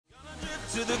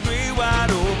To the great wide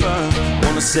open,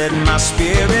 wanna set my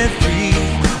spirit free.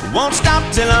 Won't stop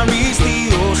till I reach the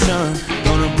ocean.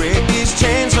 Gonna break these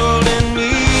chains holding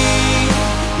me.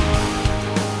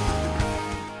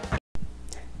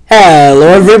 Hello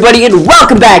everybody and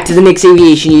welcome back to the Nick's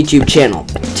Aviation YouTube channel.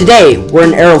 Today we're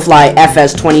in Aerofly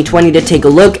FS 2020 to take a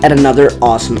look at another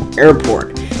awesome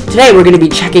airport. Today we're going to be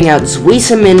checking out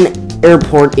Zweisimmen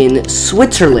Airport in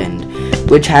Switzerland,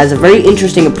 which has a very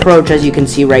interesting approach. As you can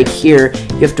see right here,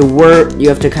 you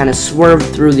have to kind of swerve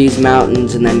through these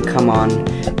mountains and then come on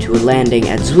to a landing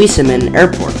at Zweisimmen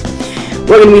Airport.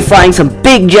 We're going to be flying some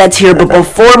big jets here, but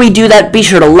before we do that, be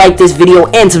sure to like this video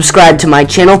and subscribe to my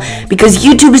channel, because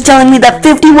YouTube is telling me that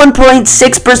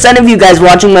 51.6% of you guys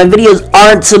watching my videos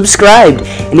aren't subscribed.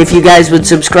 And if you guys would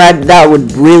subscribe, that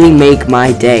would really make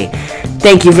my day.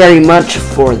 Thank you very much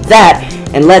for that,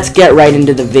 and let's get right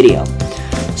into the video.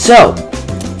 So,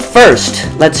 first,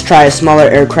 let's try a smaller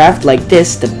aircraft like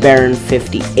this, the Baron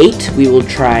 58. We will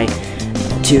try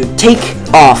to take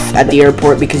off at the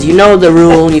airport, because you know the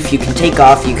rule, if you can take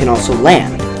off, you can also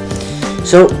land.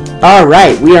 So,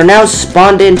 alright, we are now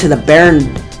spawned into the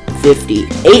Baron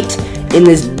 58 in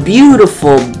this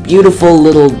beautiful, beautiful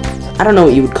little, I don't know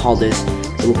what you would call this,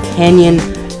 little canyon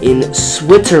in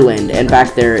Switzerland, and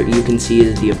back there you can see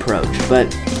is the approach.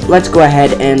 But let's go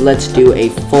ahead and let's do a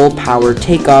full power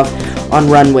takeoff on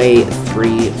runway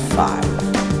 35.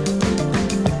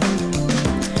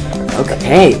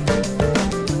 Okay.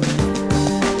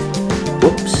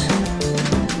 Whoops.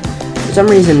 For some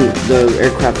reason, the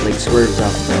aircraft like swerves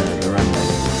off the runway.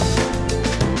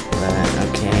 But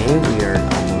okay, we are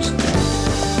almost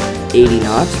at 80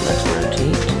 knots. Let's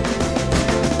rotate.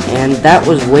 And that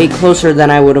was way closer than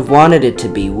I would have wanted it to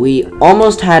be. We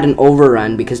almost had an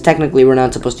overrun, because technically we're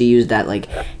not supposed to use that like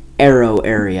arrow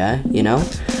area, you know?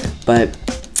 But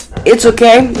it's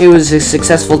okay. It was a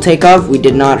successful takeoff. We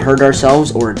did not hurt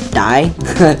ourselves or die.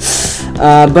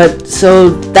 But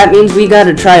so that means we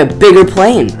gotta try a bigger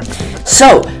plane.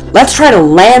 So let's try to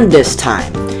land this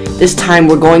time. This time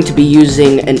we're going to be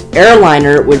using an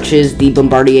airliner, which is the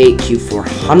Bombardier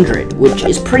Q400, which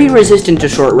is pretty resistant to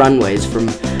short runways from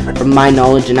my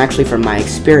knowledge and actually from my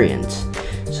experience.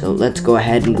 So let's go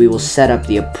ahead and we will set up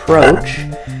the approach,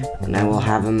 and I will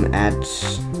have him at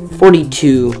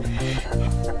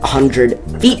 4,200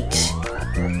 feet.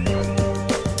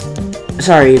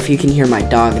 Sorry if you can hear my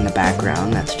dog in the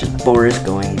background. That's just Boris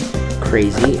going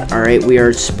crazy. Alright, we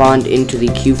are spawned into the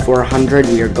Q400.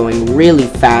 We are going really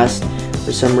fast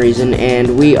for some reason,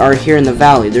 and we are here in the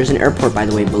valley. There's an airport, by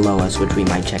the way, below us, which we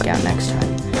might check out next time.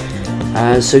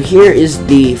 So here is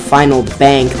the final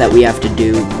bank that we have to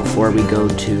do before we go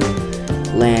to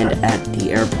land at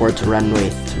the airport's runway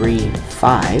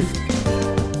 35.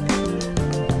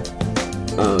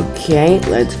 Okay,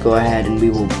 let's go ahead and we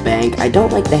will bank. I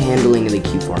don't like the handling of the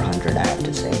Q400, I have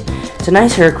to say. It's a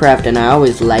nice aircraft, and I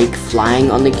always like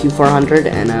flying on the Q400,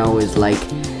 and I always like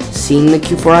seeing the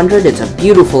Q400. It's a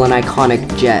beautiful and iconic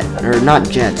jet, or not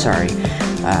jet, sorry,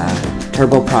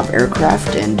 turboprop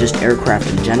aircraft, and just aircraft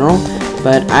in general.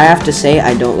 But I have to say,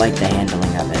 I don't like the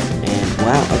handling of it. And,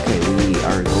 wow, okay, we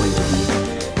are going to be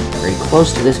very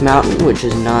close to this mountain, which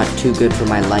is not too good for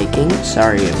my liking.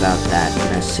 Sorry about that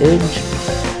message.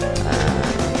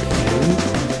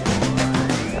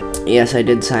 Yes, I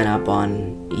did sign up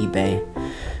on eBay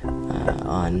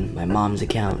on my mom's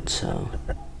account, so,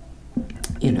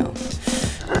 you know,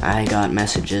 I got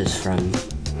messages from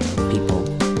people,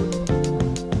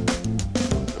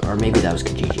 or maybe that was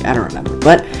Kijiji, I don't remember.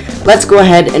 But let's go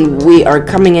ahead, and we are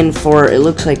coming in for, it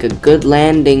looks like a good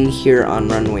landing here on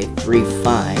runway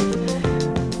 35.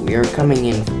 We are coming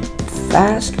in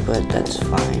fast, but that's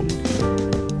fine.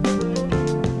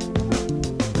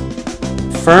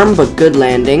 Firm but good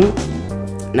landing.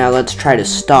 Now let's try to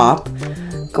stop.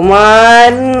 Come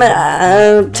on!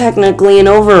 Technically an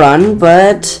overrun,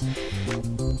 but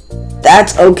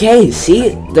that's okay.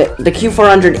 See, the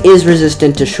Q400 is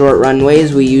resistant to short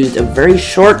runways. We used a very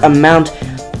short amount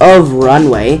of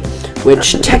runway,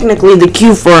 which technically the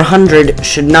Q400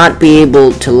 should not be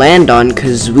able to land on,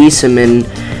 because Zweisimmen,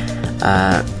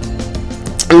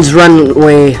 its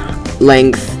runway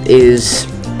length is,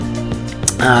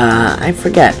 I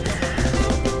forget.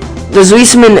 The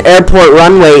Zweisimmen Airport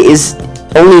runway is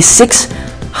only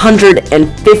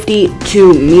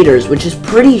 652 meters, which is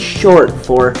pretty short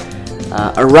for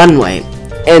a runway.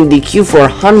 And the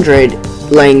Q400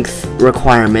 length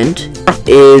requirement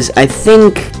is, I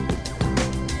think,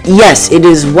 yes, it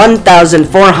is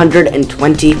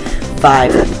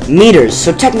 1,425 meters.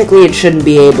 So technically it shouldn't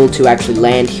be able to actually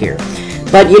land here.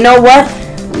 But you know what?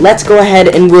 Let's go ahead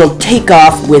and we'll take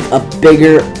off with a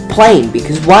bigger plane,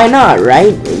 because why not,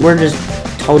 right? We're just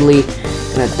totally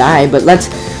gonna die. But let's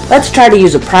try to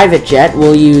use a private jet.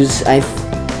 We'll use,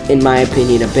 in my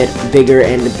opinion, a bit bigger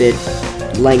and a bit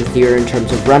lengthier in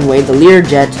terms of runway. The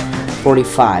Learjet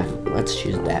 45. Let's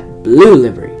choose that blue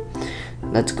livery.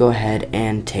 Let's go ahead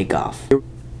and take off.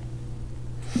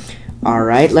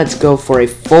 Alright, let's go for a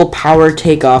full power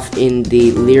takeoff in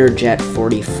the Learjet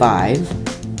 45.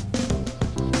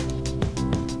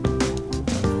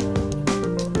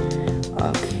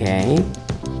 Okay.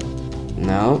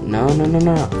 No. No,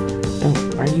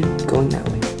 are you going that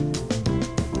way?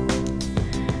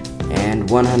 And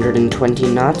 120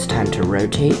 knots, time to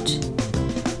rotate.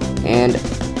 And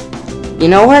you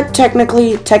know what?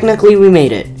 Technically we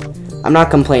made it. I'm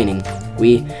not complaining.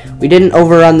 We didn't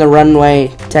overrun the runway.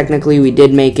 Technically we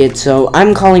did make it, so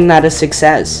I'm calling that a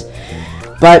success.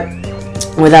 But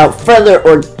without further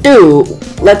ado,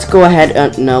 let's go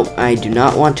ahead. No, I do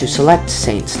not want to select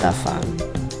Saint Stefan.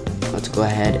 Let's go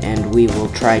ahead and we will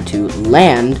try to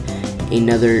land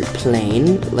another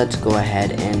plane. Let's go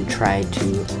ahead and try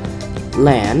to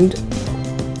land.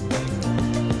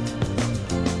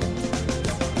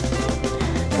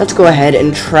 Let's go ahead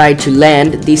and try to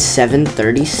land the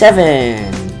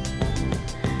 737.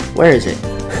 Where is it?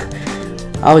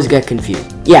 I always get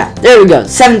confused. Yeah, there we go.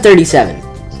 737.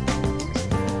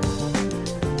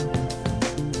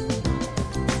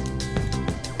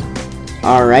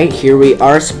 Alright, here we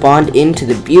are, spawned into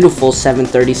the beautiful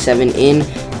 737 in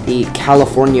the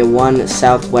California 1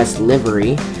 Southwest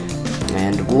livery.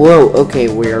 And whoa, okay,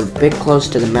 we're a bit close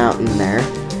to the mountain there.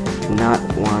 Do not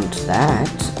want that.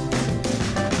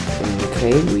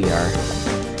 Okay, we are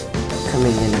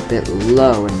coming in a bit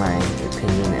low in my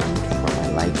opinion and for my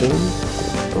liking.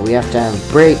 But we have to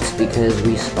have brakes because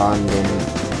we spawned in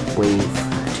way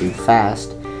too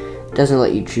fast. It doesn't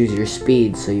let you choose your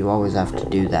speed, so you always have to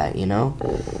do that, you know?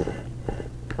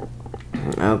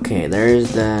 Okay,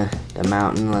 there's the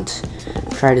mountain. Let's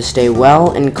try to stay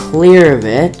well and clear of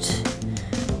it.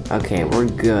 Okay, we're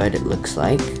good, it looks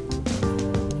like.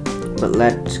 But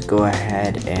let's go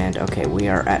ahead and, okay, we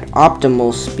are at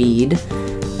optimal speed,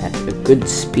 at a good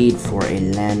speed for a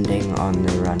landing on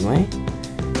the runway.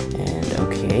 And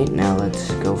okay, now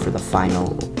let's go for the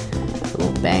final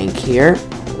little bank here.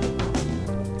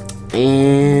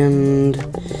 And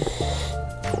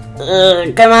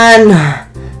come on,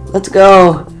 let's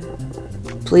go,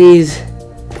 please.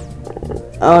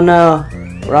 Oh no,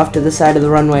 we're off to the side of the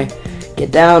runway.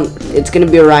 Get down. It's gonna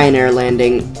be a Ryanair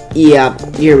landing.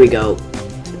 Yep, here we go.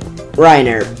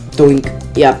 Ryanair.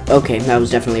 Doink. Yep, okay, that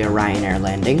was definitely a Ryanair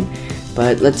landing.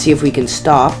 But let's see if we can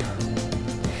stop.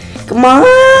 Come on!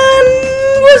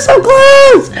 We're so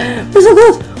close! We're so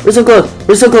close! We're so close!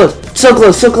 We're so close! So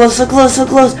close, so close, so close, so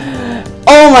close!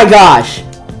 Oh my gosh!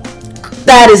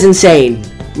 That is insane.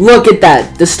 Look at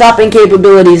that. The stopping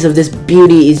capabilities of this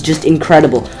beauty is just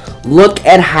incredible. Look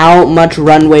at how much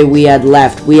runway we had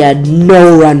left. We had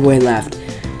no runway left.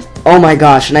 Oh my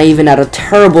gosh, and I even had a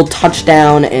terrible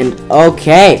touchdown, and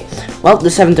okay. Well, the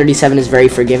 737 is very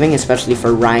forgiving, especially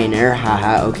for Ryanair.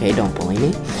 Haha, okay, don't bully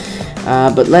me.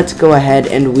 But let's go ahead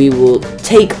and we will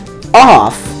take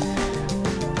off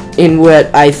in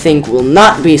what I think will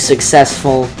not be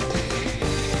successful.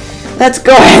 Let's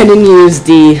go ahead and use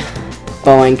the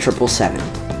Boeing 777.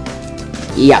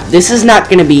 Yeah, this is not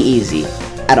going to be easy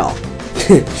at all.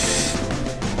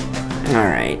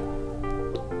 Alright.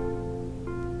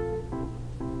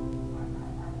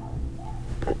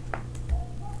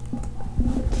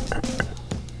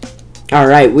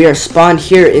 Alright, we are spawned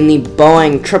here in the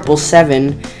Boeing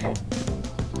 777.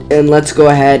 And let's go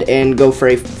ahead and go for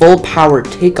a full power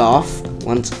takeoff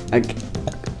once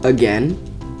again.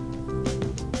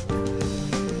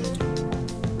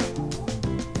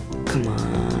 Come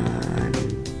on.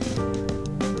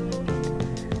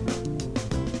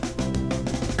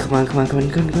 Come on, come on, come on,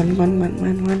 come on, come on, come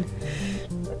on, come on.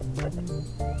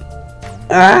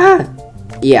 Ah!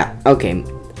 Yeah, okay.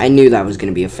 I knew that was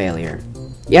gonna be a failure.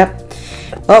 Yep.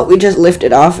 Well, we just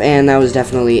lifted off, and that was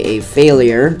definitely a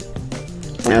failure.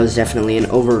 That was definitely an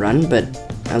overrun, but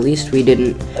at least we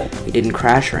didn't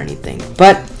crash or anything.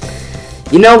 But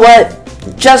you know what?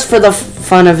 Just for the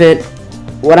fun of it,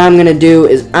 what I'm gonna do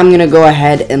is I'm gonna go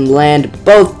ahead and land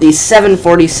both the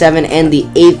 747 and the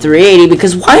A380,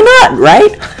 because why not,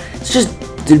 right? It's just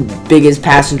the biggest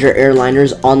passenger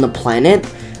airliners on the planet.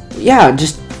 Yeah,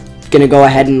 just gonna go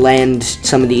ahead and land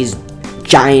some of these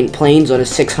giant planes on a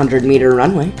 600-meter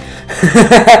runway.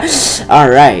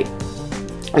 Alright.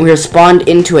 We are spawned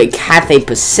into a Cathay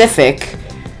Pacific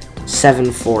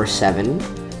 747.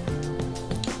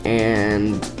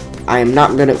 And I am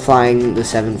not good at flying the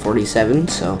 747,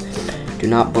 so Do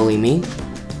not bully me.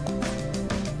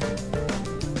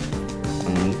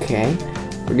 Okay.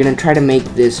 We're gonna try to make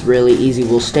this really easy.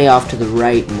 We'll stay off to the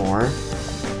right more.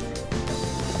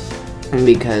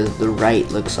 Because the right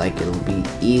looks like it'll be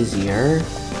easier.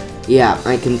 Yeah,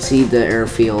 I can see the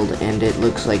airfield, and it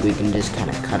looks like we can just kind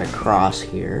of cut across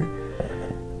here.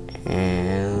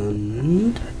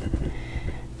 And...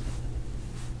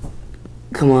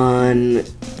 come on.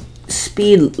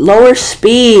 Speed. Lower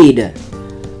speed.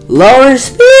 Lower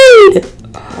speed!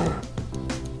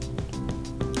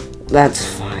 That's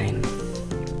fine.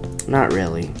 Not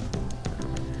really.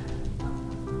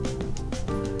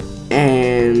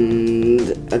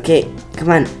 And... okay, come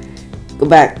on. Go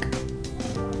back.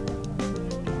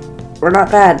 We're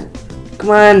not bad. Come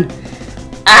on.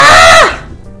 Ah!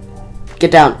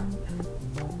 Get down.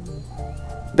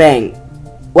 Bang.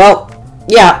 Well,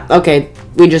 yeah, okay.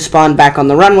 We just spawned back on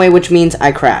the runway, which means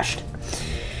I crashed.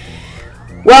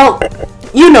 Well,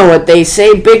 you know what they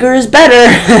say, bigger is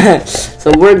better.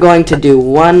 So we're going to do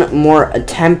one more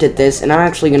attempt at this, and I'm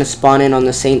actually going to spawn in on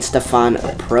the St. Stefan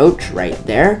approach right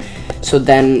there. So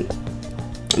then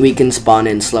we can spawn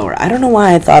in slower. I don't know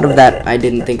why I thought of that. I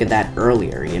didn't think of that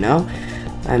earlier, you know?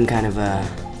 I'm kind of a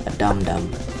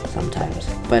dum-dum sometimes.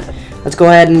 But let's go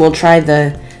ahead and we'll try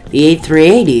the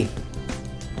A380.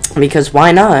 Because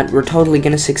why not? We're totally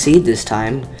going to succeed this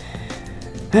time.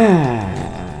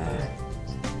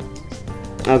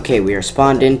 Okay, we are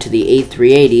spawned into the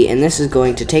A380, and this is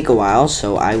going to take a while,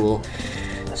 so I will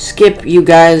skip you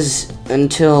guys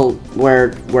until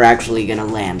where we're actually going to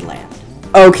land.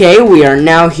 Okay, we are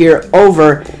now here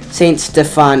over St.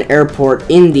 Stefan Airport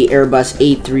in the Airbus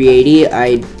A380.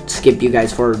 I skipped you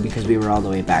guys forward because we were all the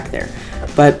way back there.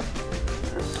 But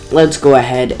let's go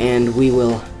ahead and we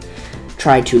will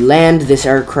try to land this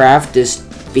aircraft, this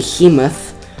behemoth,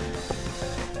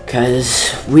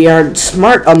 because we are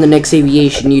smart on the Nick's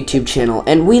Aviation YouTube channel,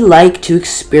 and we like to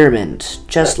experiment,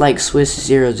 just like Swiss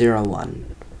 001.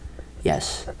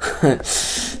 Yes.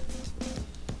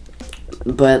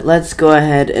 But let's go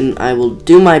ahead and I will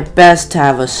do my best to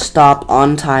have a stop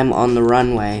on time on the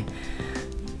runway,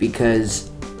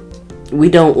 because we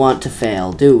don't want to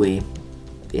fail, do we?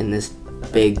 In this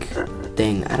big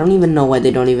thing. I don't even know why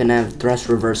they don't even have thrust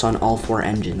reverse on all 4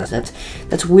 engines.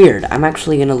 That's weird. I'm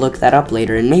actually gonna look that up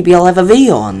later, and maybe I'll have a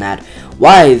video on that.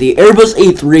 Why the Airbus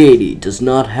A380 does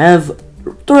not have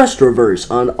thrust reverse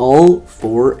on all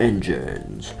 4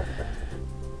 engines.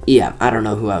 Yeah, I don't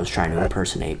know who I was trying to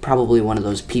impersonate. Probably one of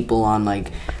those people on,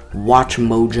 like,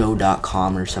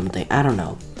 watchmojo.com or something. I don't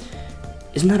know.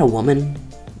 Isn't that a woman?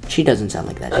 She doesn't sound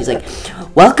like that. She's like,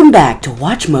 welcome back to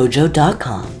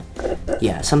watchmojo.com.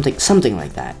 Yeah, something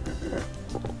like that.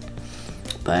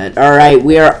 But, alright,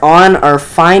 we are on our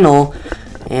final,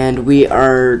 and we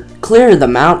are clear of the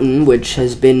mountain, which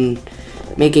has been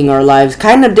making our lives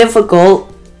kind of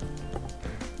difficult.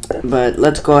 But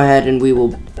let's go ahead and we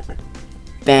will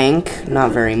bank.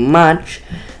 Not very much,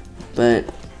 but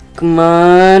come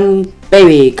on,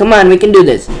 baby. Come on, we can do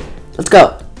this. Let's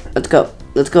go. Let's go.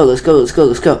 Let's go. Let's go. Let's go.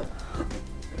 Let's go.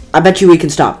 I bet you we can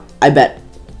stop. I bet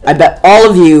all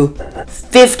of you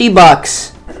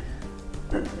 $50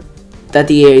 that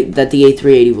the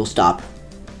A380 will stop.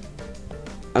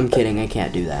 I'm kidding. I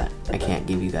can't do that. I can't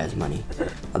give you guys money.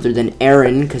 Other than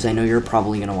Aaron, because I know you're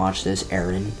probably going to watch this,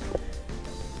 Aaron.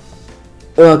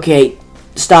 Okay.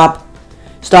 Stop.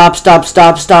 Stop, stop,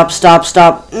 stop, stop, stop,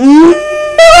 stop. No!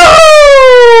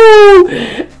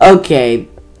 Okay.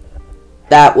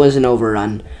 That was an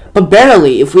overrun. But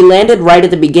barely. If we landed right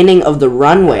at the beginning of the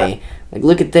runway, like,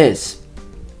 look at this.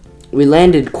 We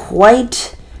landed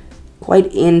quite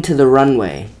into the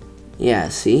runway. Yeah,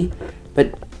 see? But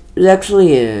it was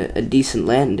actually a decent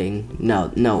landing.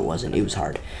 No, it wasn't. It was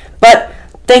hard. But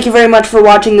thank you very much for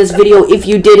watching this video. If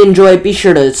you did enjoy it, be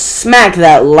sure to smack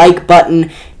that like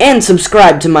button and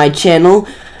subscribe to my channel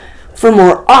for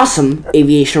more awesome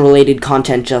aviation-related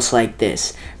content just like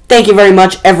this. Thank you very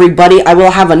much, everybody. I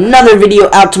will have another video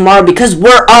out tomorrow because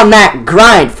we're on that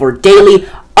grind for daily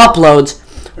uploads.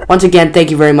 Once again,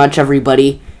 thank you very much,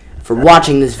 everybody, for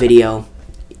watching this video.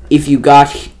 If you got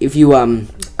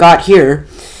here,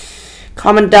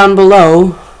 comment down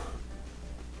below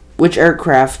which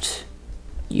aircraft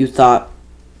you thought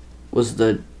was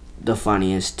the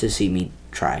funniest to see me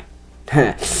try.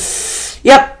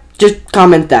 Yep, just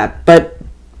comment that. But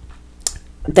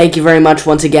thank you very much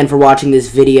once again for watching this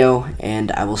video,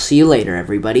 and I will see you later,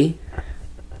 everybody.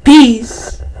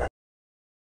 Peace!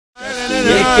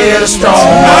 Get a strong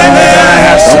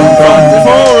have some fun.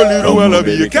 Before a little while I'll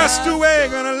be a castaway,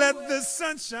 gonna let the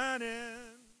sun shine in.